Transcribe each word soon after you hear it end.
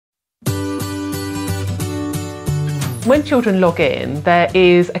When children log in, there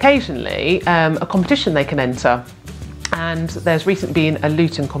is occasionally a competition they can enter. And there's recently been a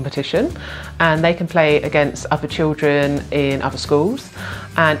Luton competition, and they can play against other children in other schools.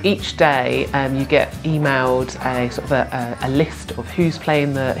 And each day you get emailed a list of who's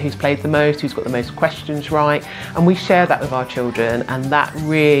played the most, who's got the most questions right, and we share that with our children, and that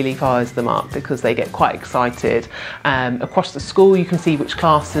really fires them up because they get quite excited. Across the school you can see which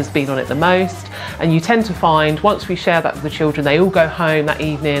class has been on it the most, and you tend to find once we share that with the children, they all go home that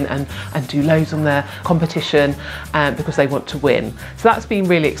evening and do loads on their competition because they want to win. So that's been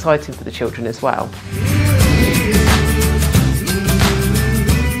really exciting for the children as well.